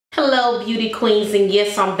Hello beauty queens, and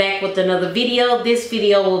yes, I'm back with another video. This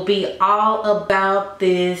video will be all about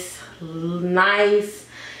this nice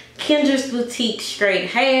Kendra's Boutique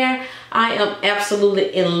straight hair. I am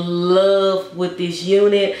absolutely in love with this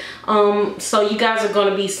unit. So you guys are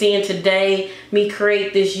going to be seeing today me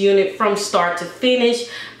create this unit from start to finish.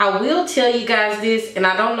 I will tell you guys this, and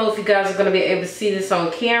I don't know if you guys are going to be able to see this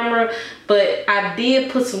on camera, but I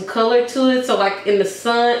did put some color to it. So like in the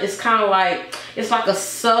sun, it's kind of like, it's like a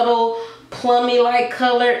subtle plummy like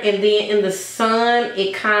color, and then in the sun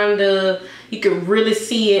it kind of, you can really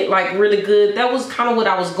see it like really good. That was kind of what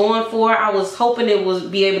I was going for. I was hoping it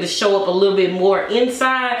would be able to show up a little bit more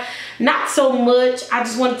inside, not so much. I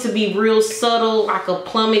just want it to be real subtle, like a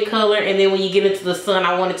plummy color, and then when you get into the sun,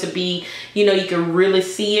 I want it to be, you know, you can really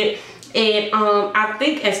see it. And I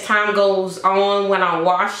think as time goes on, when I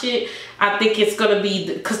wash it, I think it's gonna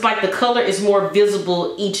be, because like the color is more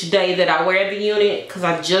visible each day that I wear the unit, because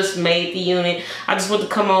I just made the unit. I just want to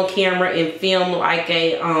come on camera and film like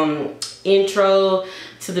a intro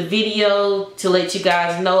to the video to let you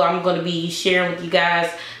guys know I'm going to be sharing with you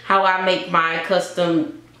guys how I make my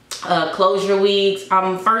custom closure wigs.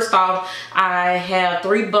 First off, I have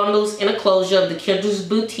 3 bundles in a closure of the Kendras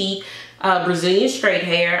Boutique Brazilian straight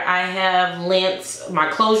hair. I have lengths,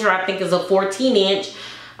 my closure I think is a 14-inch.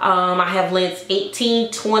 I have lengths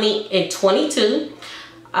 18, 20, and 22.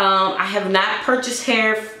 I have not purchased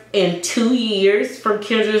hair in 2 years from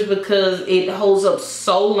Kendras because it holds up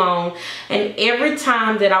so long, and every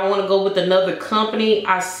time that I want to go with another company,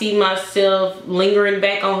 I see myself lingering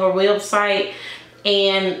back on her website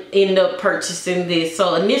and end up purchasing this.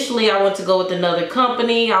 So initially I wanted to go with another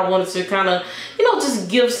company. I wanted to kind of, you know, just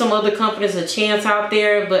give some other companies a chance out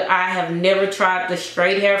there, but I have never tried the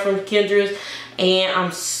straight hair from Kendras, and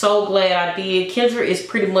I'm so glad I did. Kendra is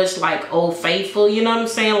pretty much like Old Faithful, you know what I'm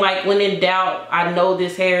saying? Like when in doubt, I know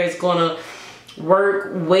this hair is gonna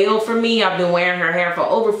work well for me. I've been wearing her hair for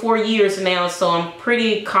over 4 years now, so I'm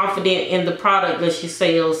pretty confident in the product that she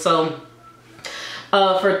sells. So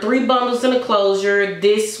for 3 bundles in a closure,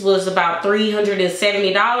 this was about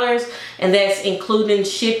 $370, and that's including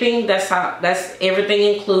shipping. That's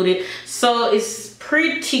everything included. So it's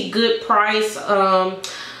pretty good price.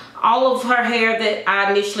 All of her hair that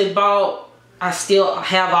I initially bought, I still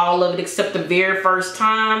have all of it except the very first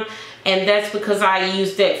time, and that's because I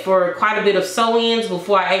used that for quite a bit of sew-ins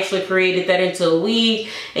before I actually created that into a wig.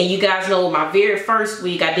 And you guys know with my very first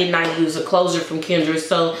wig, I did not use a closure from Kendra,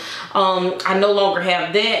 so I no longer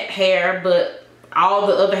have that hair, but all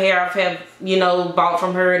the other hair I've had, you know, bought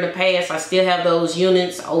from her in the past, I still have those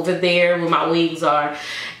units over there where my wigs are.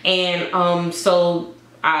 And so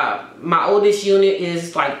my oldest unit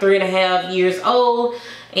is like 3.5 years old,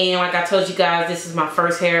 and like I told you guys, this is my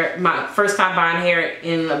first time buying hair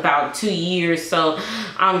in about 2 years. So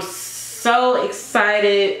I'm so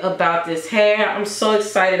excited about this hair. I'm so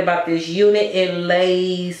excited about this unit. It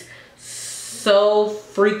lays so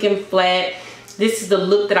freaking flat. This is the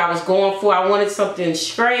look that I was going for. I wanted something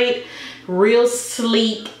straight, real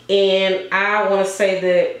sleek, and I want to say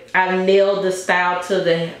that I nailed the style to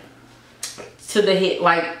the hit.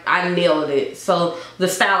 Like I nailed it. So the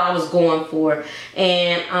style I was going for,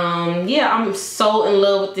 and yeah, I'm so in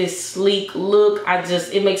love with this sleek look.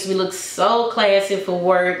 It makes me look so classy for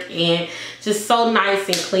work, and just so nice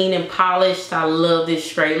and clean and polished. I love this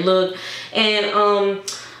straight look. And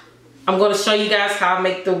I'm going to show you guys how I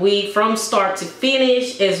make the wig from start to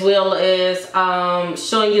finish, as well as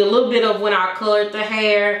showing you a little bit of when I colored the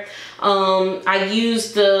hair. I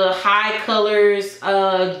used the high colors,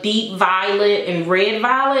 deep violet and red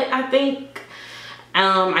violet, I think.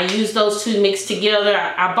 I used those 2 mixed together.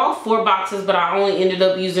 I bought 4 boxes, but I only ended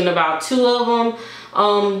up using about 2 of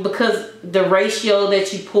them because the ratio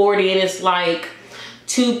that you poured in is like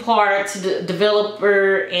 2 parts the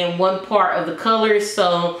developer and 1 part of the color.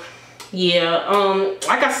 So yeah,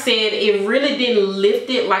 like I said, it really didn't lift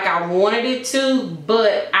it like I wanted it to,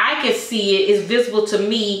 but I can see it. It's visible to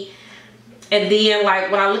me. And then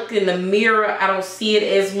like when I look in the mirror, I don't see it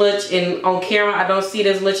as much, and on camera I don't see it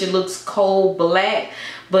as much. It looks cold black,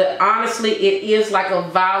 but honestly it is like a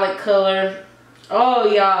violet color. Oh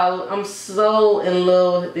y'all, I'm so in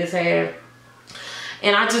love with this hair,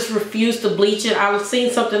 and I just refuse to bleach it. I've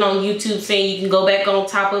seen something on YouTube saying you can go back on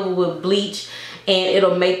top of it with bleach and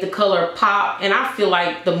it'll make the color pop, and I feel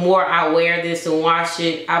like the more I wear this and wash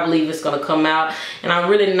it, I believe it's gonna come out. And I'm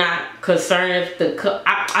really not concerned if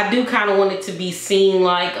I do kind of want it to be seen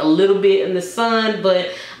like a little bit in the sun, but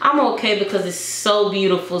I'm okay because it's so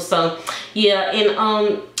beautiful. So yeah, and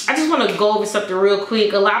I just want to go over something real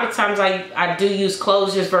quick. A lot of times I do use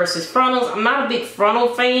closures versus frontals. I'm not a big frontal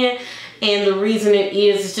fan, And the reason it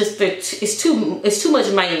is just that it's too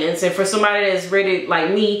much maintenance. And for somebody that's ready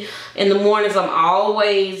like me, in the mornings I'm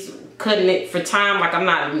always cutting it for time. Like, I'm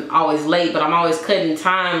not always late, but I'm always cutting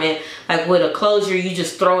time. And like with a closure, you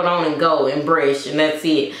just throw it on and go and brush, and that's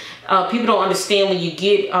it. People don't understand when you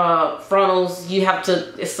get frontals, you have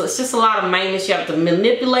to, it's just a lot of maintenance. You have to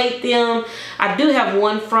manipulate them. I do have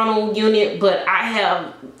one frontal unit, but I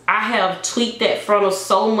have tweaked that frontal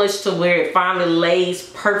so much to where it finally lays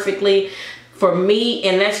perfectly for me,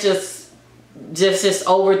 and that's just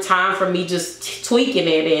over time for me, just tweaking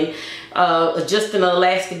it and adjusting the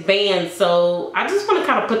elastic band. So I just want to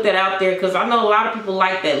kind of put that out there, because I know a lot of people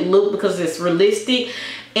like that look because it's realistic.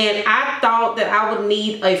 And I thought that I would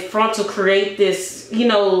need a front to create this, you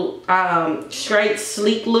know, straight,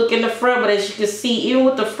 sleek look in the front. But as you can see, even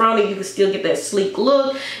with the front, you can still get that sleek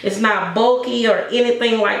look. It's not bulky or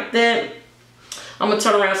anything like that. I'm going to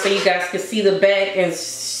turn around so you guys can see the back and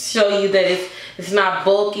show you that it's not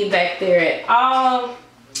bulky back there at all.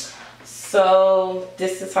 So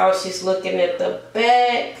this is how she's looking at the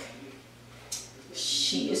back.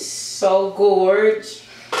 She is so gorgeous.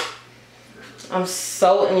 I'm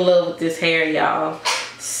so in love with this hair, y'all.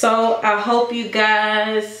 So I hope you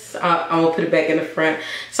guys, I'm gonna put it back in the front.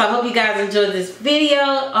 So I hope you guys enjoyed this video.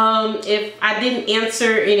 If I didn't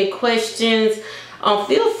answer any questions,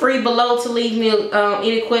 feel free below to leave me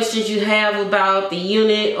any questions you have about the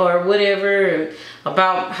unit or whatever,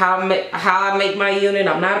 about how I make my unit.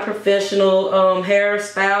 I'm not a professional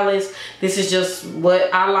hairstylist. This is just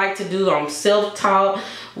what I like to do. I'm self-taught,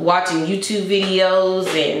 watching YouTube videos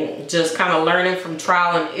and just kind of learning from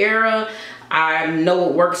trial and error. I know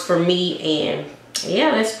what works for me, and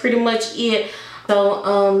yeah, that's pretty much it.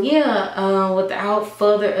 So without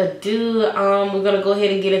further ado, we're gonna go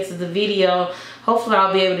ahead and get into the video. Hopefully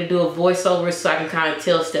I'll be able to do a voiceover so I can kind of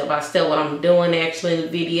tell step by step what I'm doing actually in the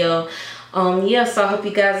video. Yeah, so I hope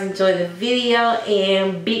you guys enjoy the video,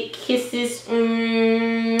 and big kisses.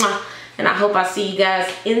 And I hope I see you guys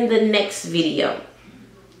in the next video.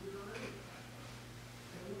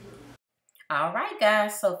 Alright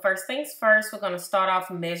guys, so first things first, we're going to start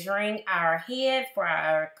off measuring our head for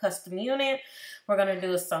our custom unit. We're going to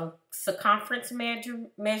do some circumference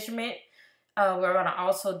measurement. We're going to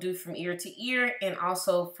also do from ear to ear, and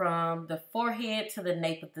also from the forehead to the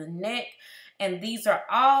nape of the neck. And these are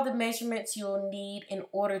all the measurements you'll need in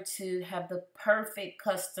order to have the perfect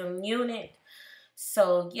custom unit.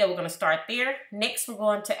 So yeah, we're going to start there. Next, we're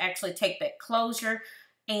going to actually take that closure.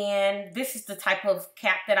 And this is the type of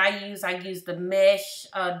cap that I use. I use the mesh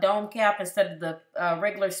dome cap instead of the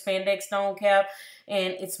regular spandex dome cap.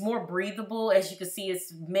 And it's more breathable. As you can see,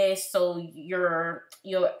 it's mesh, so your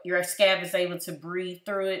scab is able to breathe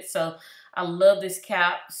through it. So I love this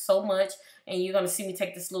cap so much. And you're going to see me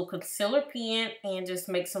take this little concealer pen and just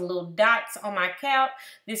make some little dots on my cap.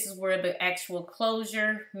 This is where the actual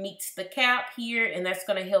closure meets the cap here. And that's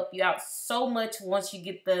going to help you out so much once you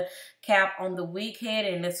get the cap on the wig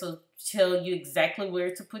head. And this will tell you exactly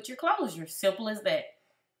where to put your closure. Simple as that.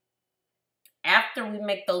 After we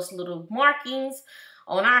make those little markings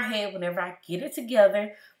on our head, whenever I get it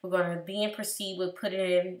together, we're going to then proceed with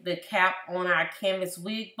putting the cap on our canvas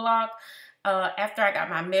wig block. After I got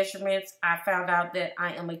my measurements, I found out that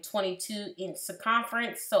I am a 22-inch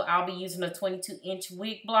circumference, so I'll be using a 22-inch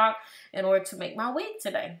wig block in order to make my wig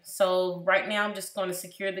today. So right now I'm just going to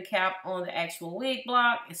secure the cap on the actual wig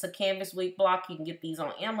block. It's a canvas wig block. You can get these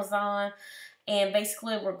on Amazon. And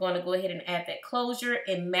basically we're going to go ahead and add that closure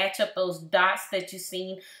and match up those dots that you've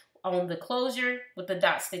seen on the closure with the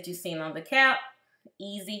dots that you've seen on the cap.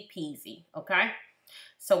 Easy peasy, okay?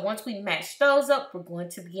 So once we match those up, we're going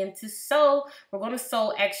to begin to sew. We're going to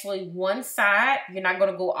sew actually one side. You're not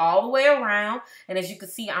going to go all the way around. And as you can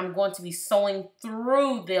see, I'm going to be sewing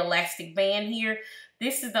through the elastic band here.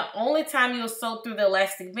 This is the only time you'll sew through the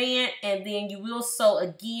elastic band. And then you will sew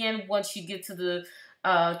again once you get to the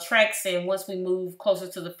tracks and once we move closer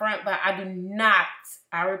to the front. But I do not,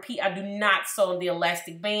 I repeat, I do not sew on the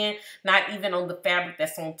elastic band, not even on the fabric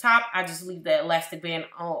that's on top. I just leave the elastic band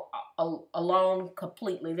alone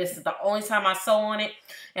completely. This is the only time I sew on it,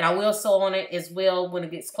 and I will sew on it as well when it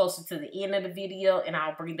gets closer to the end of the video, and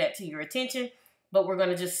I'll bring that to your attention. But we're going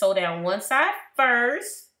to just sew down one side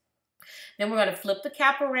first. Then we're going to flip the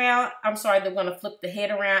cap around. Then we're going to flip the head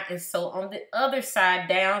around and sew on the other side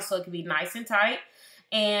down so it can be nice and tight.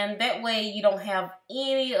 and that way you don't have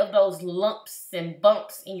any of those lumps and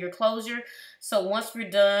bumps in your closure. So once we're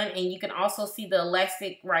done, and you can also see the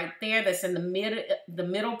elastic right there that's in the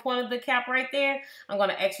middle point of the cap right there, I'm going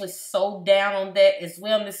to actually sew down on that as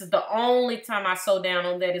well. And this is the only time I sew down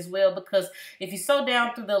on that as well, because if you sew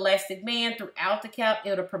down through the elastic band throughout the cap,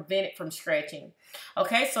 it'll prevent it from scratching.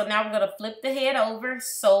 Okay, so now we're going to flip the head over,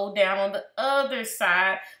 sew down on the other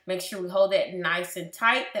side. Make sure we hold that nice and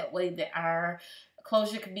tight. That way that our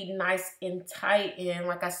closure can be nice and tight. And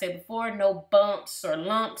like I said before, no bumps or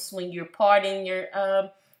lumps when you're parting your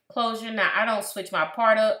closure. Now, I don't switch my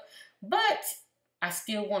part up, but I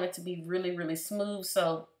still want it to be really, really smooth.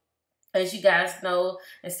 So as you guys know,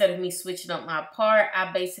 instead of me switching up my part,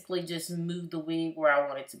 I basically just move the wig where I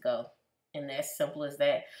want it to go. And that's simple as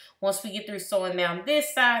that. Once we get through sewing down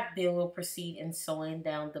this side, then we'll proceed in sewing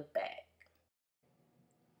down the back.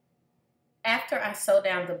 After I sew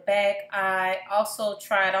down the back, I also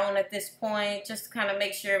try it on at this point just to kind of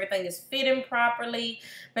make sure everything is fitting properly.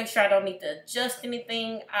 Make sure I don't need to adjust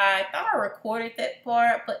anything. I thought I recorded that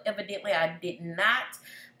part, but evidently I did not.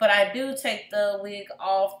 But I do take the wig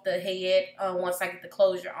off the head once I get the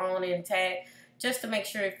closure on intact, just to make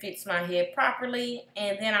sure it fits my head properly.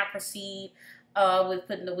 And then I proceed with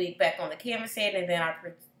putting the wig back on the canvas head, and then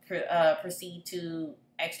I proceed to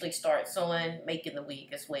actually start sewing, making the wig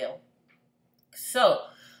as well. So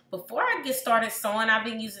before I get started sewing, I've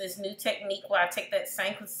been using this new technique where I take that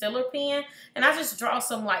same concealer pen and I just draw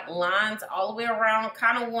some like lines all the way around.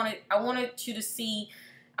 I wanted you to see,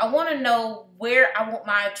 I want to know where I want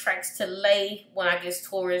my tracks to lay when I get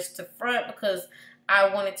towards the front, because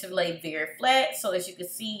I want it to lay very flat. So as you can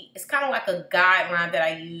see, it's kind of like a guideline that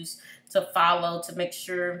I use to follow to make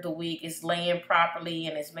sure the wig is laying properly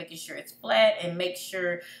and it's making sure it's flat and make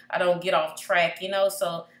sure I don't get off track, you know.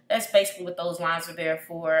 So that's basically what those lines are there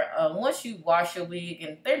for. Once you wash your wig,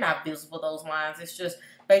 and they're not visible, those lines, it's just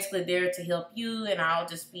basically there to help you, and I'll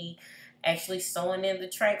just be actually sewing in the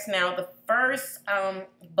tracks. Now the first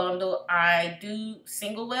bundle I do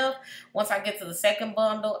single weft. Once I get to the second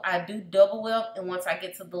bundle I do double weft, and once I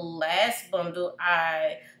get to the last bundle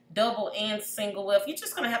I double and single weft. You're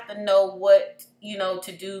just gonna have to know what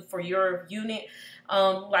to do for your unit.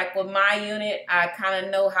 Like with my unit, I kind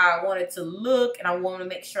of know how I want it to look, and I want to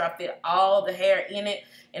make sure I fit all the hair in it.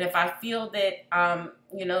 And if I feel that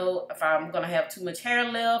if I'm gonna have too much hair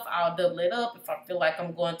left, I'll double it up. If I feel like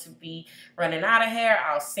I'm going to be running out of hair,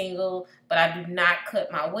 I'll single. But I do not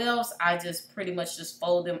cut my wefts. I just pretty much just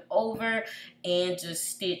fold them over and just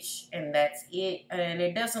stitch, and that's it. And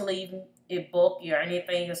it doesn't leave it bulky or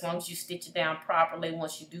anything as long as you stitch it down properly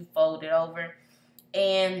once you do fold it over.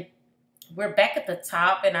 And we're back at the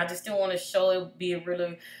top, and I just didn't want to show it be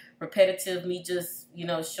really repetitive, me just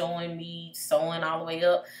showing me sewing all the way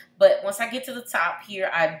up. But once I get to the top here,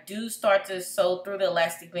 I do start to sew through the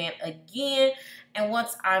elastic band again. And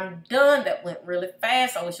once I'm done, that went really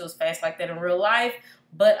fast. I wish it was fast like that in real life.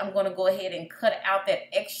 But I'm going to go ahead and cut out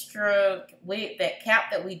that extra wig, that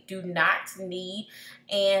cap that we do not need.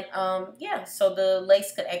 And yeah, so the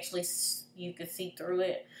lace could actually, you could see through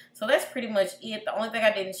it. So that's pretty much it. The only thing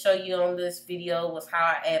I didn't show you on this video was how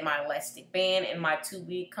I add my elastic band and my 2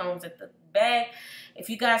 wig combs at the back. If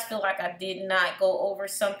you guys feel like I did not go over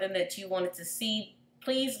something that you wanted to see,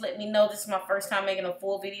 please let me know. This is my first time making a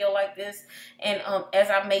full video like this. And as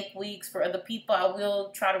I make wigs for other people, I will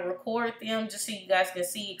try to record them just so you guys can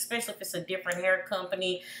see, especially if it's a different hair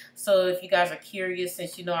company. So if you guys are curious,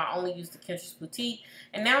 since I only use the Kendras Boutique.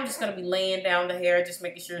 And now I'm just going to be laying down the hair, just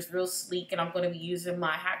making sure it's real sleek. And I'm going to be using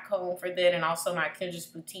my hot comb for that, and also my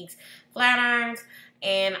Kendras Boutique's flat irons.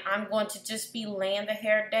 And I'm going to just be laying the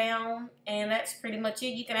hair down. And that's pretty much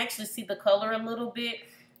it. You can actually see the color a little bit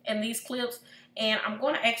in these clips. And I'm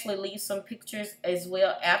going to actually leave some pictures as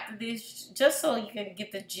well after this, just so you can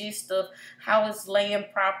get the gist of how it's laying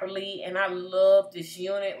properly. And I love this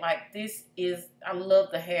unit. Like, I love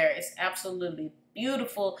the hair. It's absolutely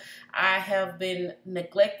beautiful. I have been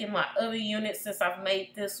neglecting my other units since I've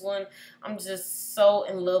made this one. I'm just so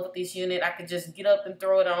in love with this unit. I could just get up and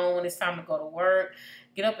throw it on when it's time to go to work.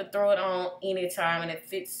 Get up and throw it on anytime, and it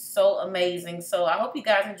fits so amazing. So I hope you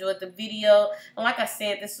guys enjoyed the video. And like I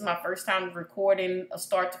said, this is my first time recording a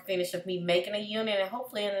start to finish of me making a unit, and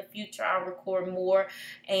hopefully in the future I'll record more.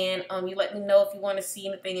 And you let me know if you want to see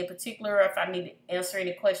anything in particular, or if I need to answer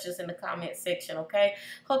any questions in the comment section, okay?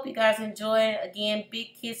 Hope you guys enjoy. Again,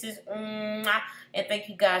 big kisses, and thank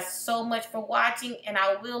you guys so much for watching. And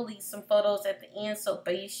I will leave some photos at the end, so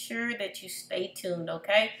be sure that you stay tuned,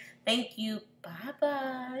 okay? Thank you.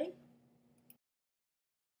 Bye-bye.